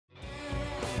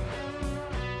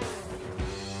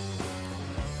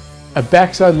A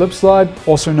backside lip slide,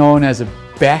 also known as a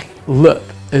back lip,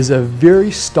 is a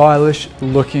very stylish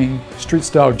looking street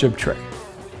style jib trick.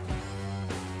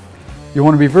 You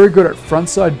want to be very good at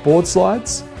frontside board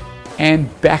slides and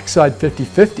backside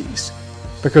 50-50s,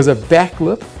 because a back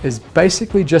lip is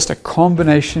basically just a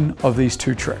combination of these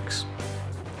two tricks.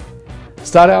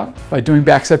 Start out by doing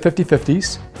backside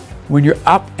 50-50s. When you're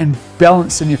up and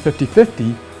balanced in your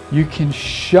 50-50, you can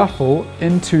shuffle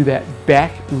into that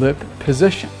back lip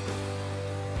position.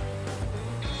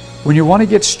 When you want to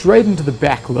get straight into the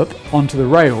back lip onto the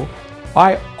rail,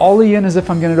 I ollie in as if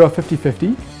I'm going to do a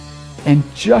 50-50, and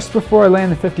just before I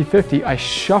land the 50-50, I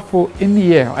shuffle in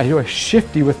the air. I do a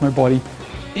shifty with my body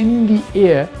in the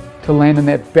air to land in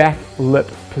that back lip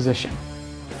position.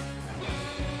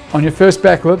 On your first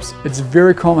back lips, it's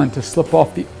very common to slip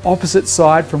off the opposite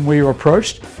side from where you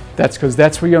approached. That's because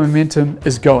that's where your momentum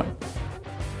is going.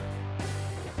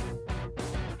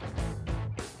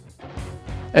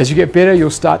 As you get better, you'll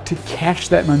start to catch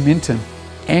that momentum,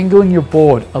 angling your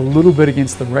board a little bit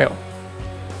against the rail.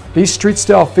 These street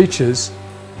style features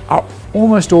are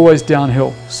almost always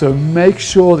downhill, so make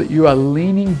sure that you are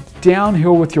leaning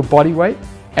downhill with your body weight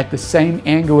at the same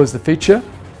angle as the feature.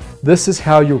 This is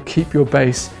how you'll keep your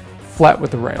base flat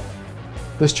with the rail.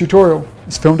 This tutorial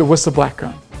is filmed at Whistler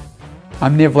Blackcomb.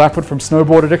 I'm Nev Lapwood from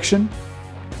Snowboard Addiction.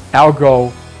 Our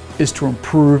goal is to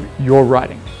improve your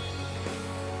riding.